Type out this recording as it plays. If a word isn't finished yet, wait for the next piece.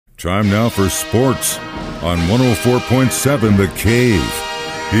Time now for sports on 104.7 The Cave.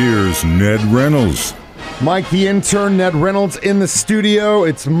 Here's Ned Reynolds. Mike, the intern, Ned Reynolds in the studio.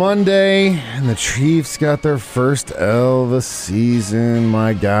 It's Monday, and the Chiefs got their first L of the season,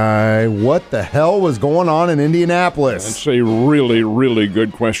 my guy. What the hell was going on in Indianapolis? That's a really, really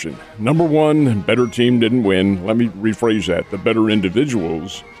good question. Number one, better team didn't win. Let me rephrase that. The better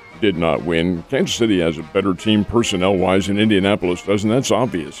individuals did not win. Kansas City has a better team personnel-wise than Indianapolis does, and that's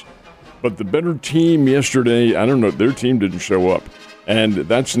obvious. But the better team yesterday, I don't know, their team didn't show up. And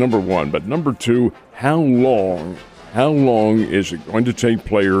that's number one. But number two, how long is it going to take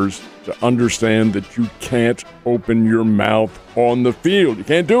players to understand that you can't open your mouth on the field? You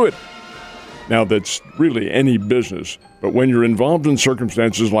can't do it. Now, that's really any business. But when you're involved in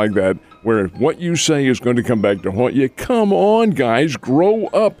circumstances like that, where what you say is going to come back to haunt you, come on, guys, grow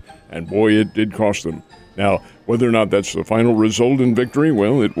up. And boy, it did cost them. Now, whether or not that's the final result in victory,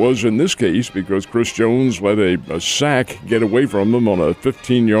 well, it was in this case because Chris Jones let a sack get away from him on a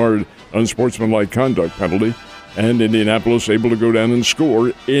 15-yard unsportsmanlike conduct penalty, and Indianapolis able to go down and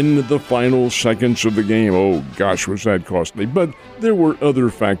score in the final seconds of the game. Oh, gosh, was that costly. But there were other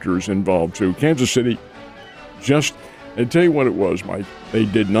factors involved, too. Kansas City just, I tell you what it was, Mike, they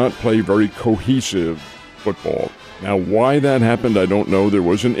did not play very cohesive football. Now, why that happened, I don't know. There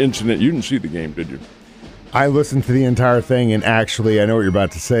was an incident. You didn't see the game, did you? I listened to the entire thing, and actually, I know what you're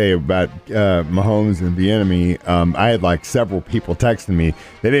about to say about Mahomes and Bieniemy. I had like several people texting me.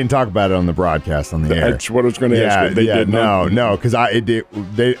 They didn't talk about it on the broadcast on the air. That's what I was going to ask. They did not. No, because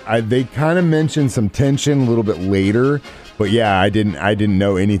they kind of mentioned some tension a little bit later. But yeah, I didn't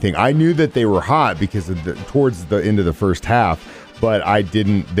know anything. I knew that they were hot because of towards the end of the first half, but I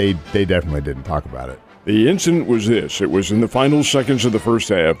didn't. They definitely didn't talk about it. The incident was this. It was in the final seconds of the first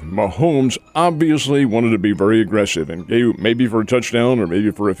half. Mahomes obviously wanted to be very aggressive and gave maybe for a touchdown or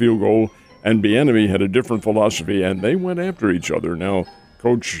maybe for a field goal, and Bieniemy had a different philosophy, and they went after each other. Now,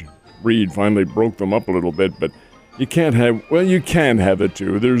 Coach Reed finally broke them up a little bit, but you can't have, well, you can have it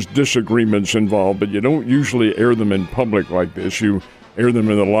too. There's disagreements involved, but you don't usually air them in public like this. You air them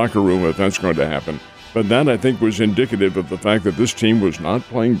in the locker room if that's going to happen. But that, I think, was indicative of the fact that this team was not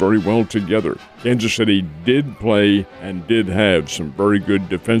playing very well together. Kansas City did play and did have some very good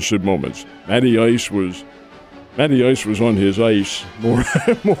defensive moments. Matty Ice was on his ice more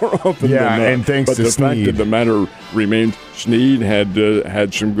often than not. And thanks to Snead. But the fact of the matter remains, Snead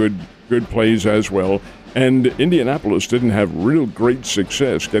had some good plays as well. And Indianapolis didn't have real great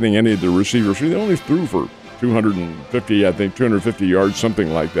success getting any of the receivers. They only threw for 250 yards,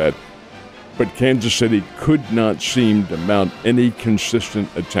 something like that. But Kansas City could not seem to mount any consistent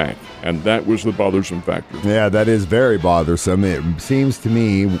attack, and that was the bothersome factor. Yeah, that is very bothersome. It seems to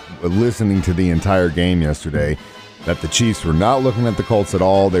me, listening to the entire game yesterday, that the Chiefs were not looking at the Colts at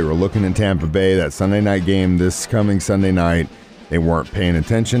all. They were looking at Tampa Bay, that Sunday night game this coming Sunday night. They weren't paying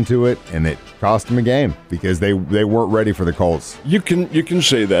attention to it, and it cost them a game because they weren't ready for the Colts. You can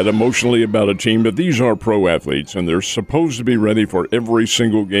say that emotionally about a team, but these are pro athletes, and they're supposed to be ready for every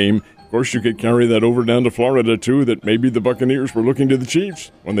single game. Of course, you could carry that over down to Florida, too, that maybe the Buccaneers were looking to the Chiefs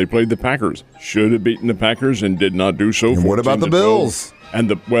when they played the Packers. Should have beaten the Packers and did not do so. And what about the Bills? And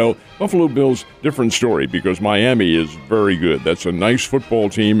Buffalo Bills, different story because Miami is very good. That's a nice football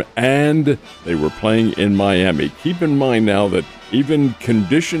team, and they were playing in Miami. Keep in mind now that even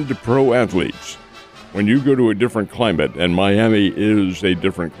conditioned pro athletes, when you go to a different climate, and Miami is a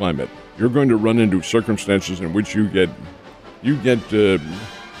different climate, you're going to run into circumstances in which you get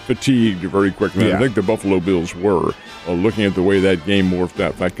fatigued very quickly. Yeah. I think the Buffalo Bills were. Looking at the way that game morphed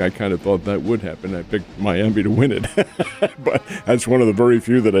out, in fact, I kind of thought that would happen. I picked Miami to win it. But that's one of the very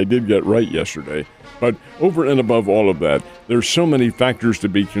few that I did get right yesterday. But over and above all of that, there's so many factors to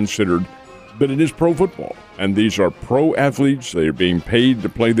be considered, but it is pro football. And these are pro athletes. They are being paid to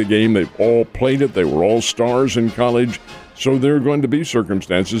play the game. They've all played it. They were all stars in college. So there are going to be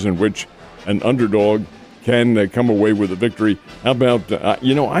circumstances in which an underdog can come away with a victory. How about,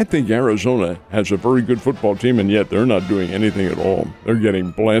 I think Arizona has a very good football team, and yet they're not doing anything at all. They're getting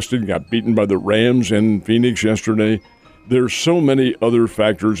blasted, got beaten by the Rams in Phoenix yesterday. There's so many other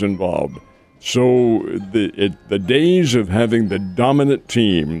factors involved. So the days of having the dominant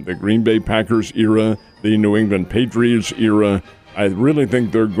team, the Green Bay Packers era, the New England Patriots era, I really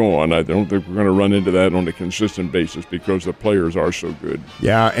think they're gone. I don't think we're going to run into that on a consistent basis because the players are so good.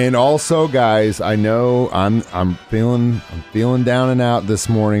 Yeah, and also, guys, I know I'm feeling down and out this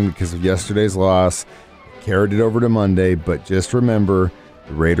morning because of yesterday's loss. Carried it over to Monday, but just remember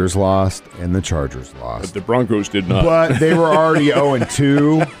The Raiders lost, and the Chargers But lost. the Broncos did not. But they were already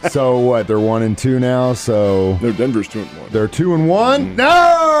 0-2. So what? They're 1-2 now. So No, Denver's 2-1. they're 2-1.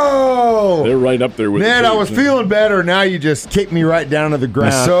 No, They're right up there with Ned, the I was Chiefs. feeling better. Now you just kicked me right down to the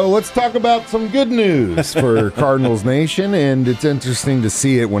ground. So let's talk about some good news for Cardinals Nation. And it's interesting to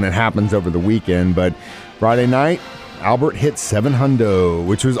see it when it happens over the weekend. But Friday night, Albert hit 700,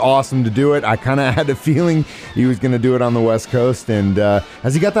 which was awesome to do it. I kind of had a feeling he was going to do it on the West Coast. And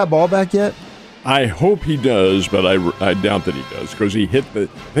has he got that ball back yet? I hope he does, but I doubt that he does because he hit the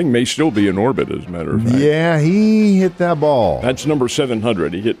thing may still be in orbit, as a matter of fact. Yeah, he hit that ball. That's number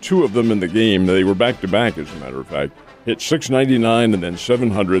 700. He hit 2 of them in the game. They were back-to-back, as a matter of fact. Hit 699 and then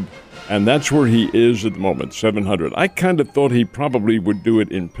 700, and that's where he is at the moment, 700. I kind of thought he probably would do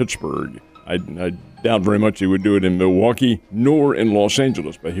it in Pittsburgh. I doubt very much he would do it in Milwaukee nor in Los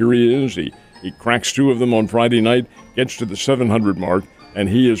Angeles, but here he is. He cracks 2 of them on Friday night, gets to the 700 mark, and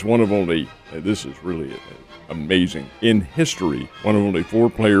he is one of only, this is really amazing, in history, one of only 4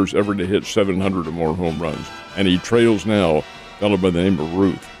 players ever to hit 700 or more home runs. And he trails now a fellow by the name of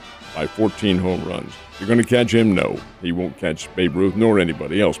Ruth by 14 home runs. You're going to catch him? No. He won't catch Babe Ruth nor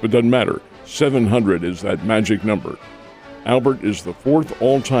anybody else, but it doesn't matter. 700 is that magic number. Albert is the 4th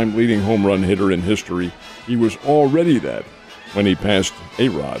all-time leading home run hitter in history. He was already that when he passed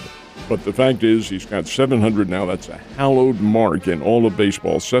A-Rod. But the fact is, he's got 700 now. That's a hallowed mark in all of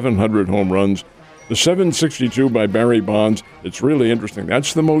baseball, 700 home runs. The 762 by Barry Bonds, it's really interesting.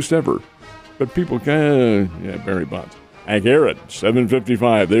 That's the most ever. But people Barry Bonds. Hank Aaron,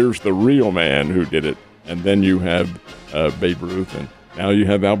 755. There's the real man who did it. And then you have Babe Ruth, and now you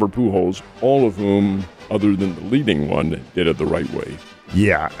have Albert Pujols, all of whom, other than the leading one, did it the right way.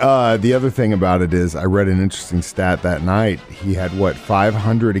 Yeah. The other thing about it is I read an interesting stat that night. He had,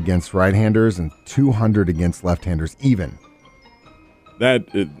 500 against right-handers and 200 against left-handers even. I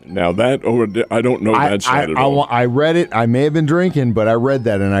don't know that stat at all. I read it. I may have been drinking, but I read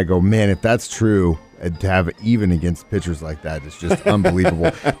that, and I go, man, if that's true, to have it even against pitchers like that is just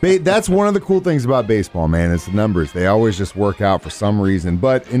unbelievable. That's one of the cool things about baseball, man, is the numbers. They always just work out for some reason.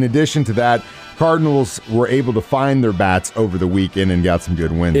 But in addition to that, Cardinals were able to find their bats over the weekend and got some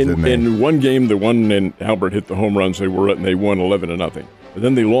good wins, didn't they? In one game, the one in Albert hit the home runs they won 11-0. But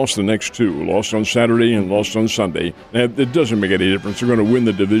then they lost the next 2, lost on Saturday and lost on Sunday. Now, it doesn't make any difference. They're going to win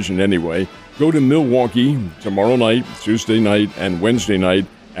the division anyway. Go to Milwaukee tomorrow night, Tuesday night, and Wednesday night,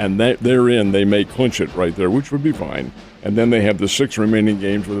 and therein they may clinch it right there, which would be fine. And then they have the 6 remaining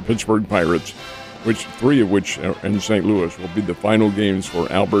games with the Pittsburgh Pirates, 3 of which are in St. Louis will be the final games for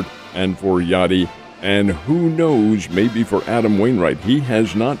Albert and for Yadi. And who knows, maybe for Adam Wainwright. He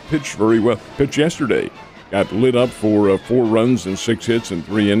has not pitched very well. Pitched yesterday. Got lit up for 4 runs and 6 hits in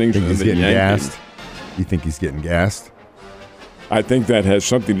 3 innings. Think he's getting gassed? You think he's getting gassed? I think that has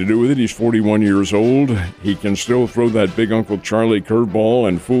something to do with it. He's 41 years old. He can still throw that big Uncle Charlie curveball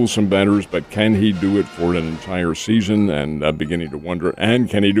and fool some batters, but can he do it for an entire season? And I'm beginning to wonder. And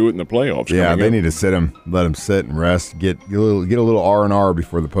can he do it in the playoffs? Yeah, they need to sit him, let him sit and rest, get a little R&R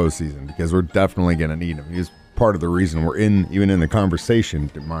before the postseason, because we're definitely going to need him. He's part of the reason we're even in the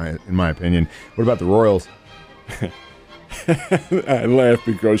conversation, in my opinion. What about the Royals? I laugh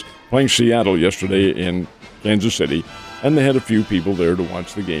because playing Seattle yesterday in Kansas City, and they had a few people there to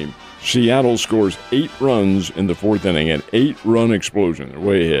watch the game. Seattle scores 8 runs in the 4th inning, an 8-run explosion. They're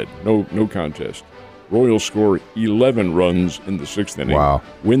way ahead. No contest. Royals score 11 runs in the 6th inning. Wow.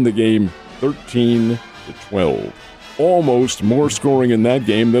 Win the game 13-12. Almost more scoring in that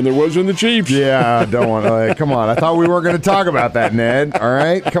game than there was in the Chiefs. Yeah, I don't want to. Come on. I thought we weren't going to talk about that, Ned. All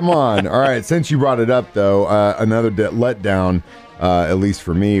right? Come on. All right. Since you brought it up, though, another letdown, at least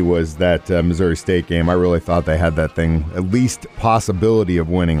for me, was that Missouri State game. I really thought they had that thing, at least possibility of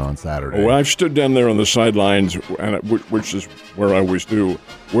winning on Saturday. Well, I've stood down there on the sidelines, which is where I always do,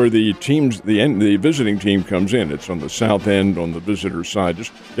 where the visiting team comes in. It's on the south end, on the visitor side.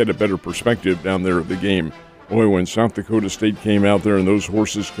 Just get a better perspective down there of the game. Boy, when South Dakota State came out there and those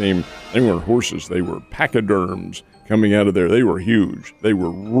horses came, they weren't horses, they were pachyderms coming out of there. They were huge. They were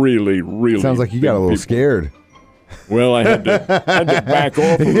really, really Sounds like you got a little scared. Well, I had to back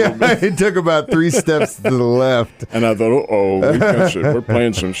off a little bit. It took about 3 steps to the left. And I thought, we're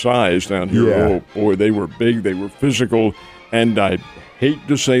playing some size down here. Yeah. Oh, boy, they were big, they were physical, and I hate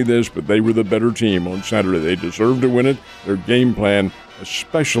to say this, but they were the better team on Saturday. They deserved to win it. Their game plan,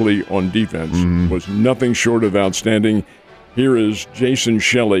 especially on defense, was nothing short of outstanding. Here is Jason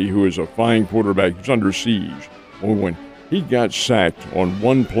Shelley, who is a fine quarterback. He's under siege. Oh, when he got sacked on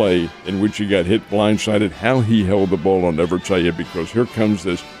one play in which he got hit blindsided, how he held the ball, I'll never tell you, because here comes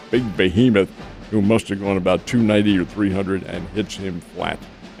this big behemoth who must have gone about 290 or 300, and hits him flat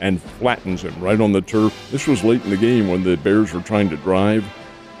and flattens him right on the turf. This was late in the game when the Bears were trying to drive.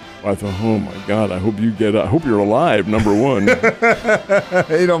 I thought, oh my God, I hope you're alive, number one.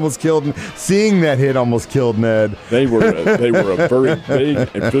 It almost killed. Seeing that hit almost killed Ned. They were a very big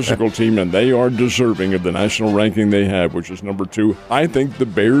and physical team, and they are deserving of the national ranking they have, which is number 2. I think the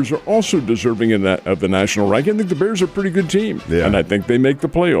Bears are also deserving of the national ranking. I think the Bears are a pretty good team, and I think they make the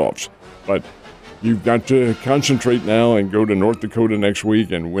playoffs. But you've got to concentrate now and go to North Dakota next week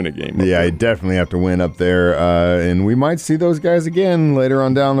and win a game. Yeah, you definitely have to win up there. And we might see those guys again later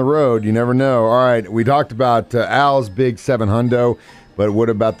on down the road. You never know. All right, we talked about Al's big 7-hundo, but what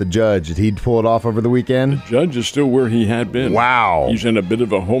about the Judge? Did he pull it off over the weekend? The Judge is still where he had been. Wow. He's in a bit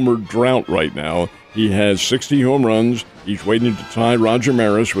of a homer drought right now. He has 60 home runs. He's waiting to tie Roger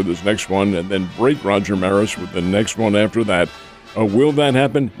Maris with his next one and then break Roger Maris with the next one after that. Will that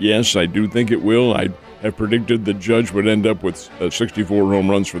happen? Yes, I do think it will. I have predicted the Judge would end up with 64 home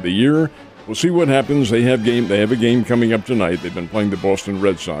runs for the year. We'll see what happens. They have a game coming up tonight. They've been playing the Boston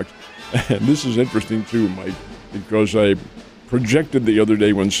Red Sox. And this is interesting too, Mike, because I projected the other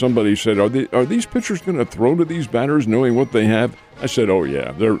day when somebody said, are these pitchers going to throw to these batters knowing what they have? I said, oh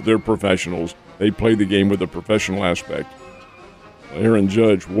yeah, they're professionals. They play the game with a professional aspect. Aaron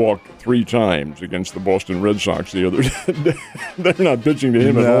Judge walked 3 times against the Boston Red Sox the other day. They're not pitching to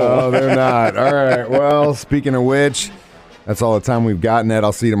him at all. No, they're not. All right. Well, speaking of which, that's all the time we've got, Ned.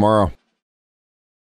 I'll see you tomorrow.